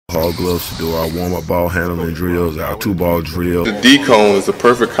Hall gloves to do our warm-up ball handling drills, our 2-ball drill. The D-cone is the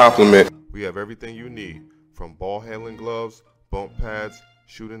perfect complement. We have everything you need, from ball handling gloves, bump pads,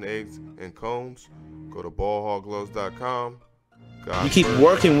 shooting aids, and cones. Go to ballhallgloves.com. You keep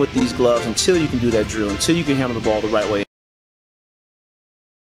working with these gloves until you can do that drill, until you can handle the ball the right way.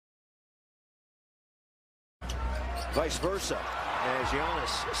 Vice versa, as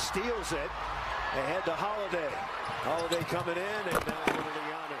Giannis steals it ahead to Holiday. Holiday coming in, and now over to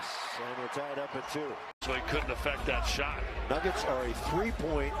Giannis, and we're tied up at 2. So he couldn't affect that shot. Nuggets are a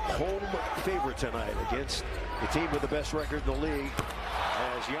 3-point home favorite tonight against the team with the best record in the league.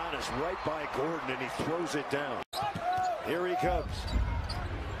 As Giannis right by Gordon, and he throws it down. Here he comes.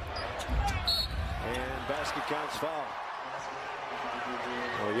 And basket counts foul.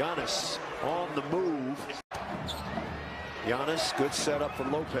 Well, Giannis on the move. Giannis, good setup for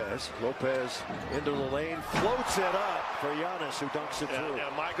Lopez. Lopez into the lane, floats it up for Giannis, who dunks it through.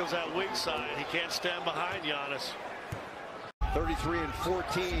 Yeah, Michael's at weak side. He can't stand behind Giannis. 33 and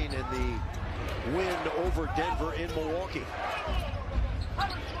 14 in the win over Denver in Milwaukee.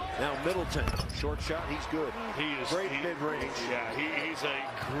 Now Middleton, short shot, he's good. He is great mid-range. Yeah, he's a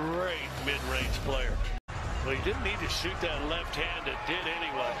great mid-range player. Well, he didn't need to shoot that left hand. It did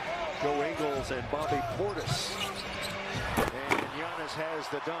anyway. Joe Ingles and Bobby Portis. And Giannis has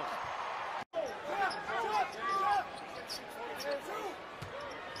the dunk.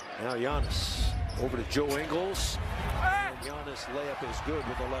 Now Giannis over to Joe Ingles. And Giannis layup is good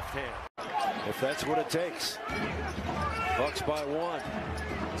with the left hand. If that's what it takes. Bucks by 1.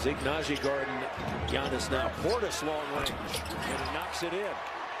 Zignaji guarding Giannis now. Portis long range. And he knocks it in.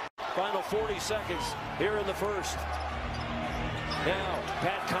 Final 40 seconds here in the first. Now,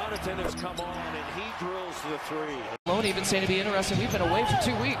 Pat Connaughton has come on, and he drills the 3. Malone even saying to be interested. We've been away for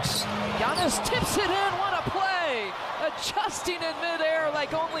 2 weeks. Giannis tips it in. What a play! Adjusting in midair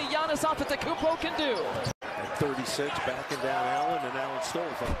like only Giannis Antetokounmpo can do. At 36, backing down Allen, and Allen stole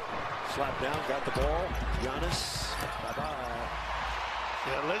from him. Slap down, got the ball. Giannis, bye-bye.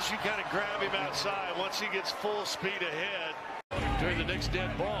 Yeah, unless you kind of grab him outside, once he gets full speed ahead, during the next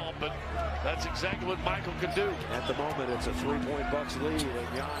dead ball, but that's exactly what Michael can do. At the moment, it's a 3-point Bucks lead, and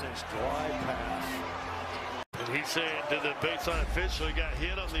Giannis drive pass. And he's saying to the baseline official, he got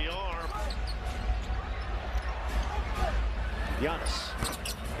hit on the arm. Giannis,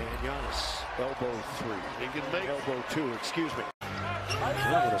 and Giannis, elbow 3. He can make elbow 2, excuse me.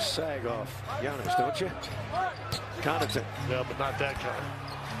 You're going to sag off Giannis, don't you? Connaughton. No, but not that kind.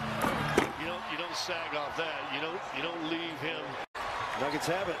 You don't sag off that. You don't leave him. Nuggets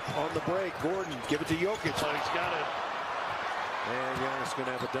have it on the break. Gordon, give it to Jokic. Oh, he's got it. And Giannis going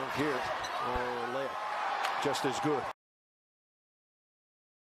to have a dunk here. Or a layup. Just as good.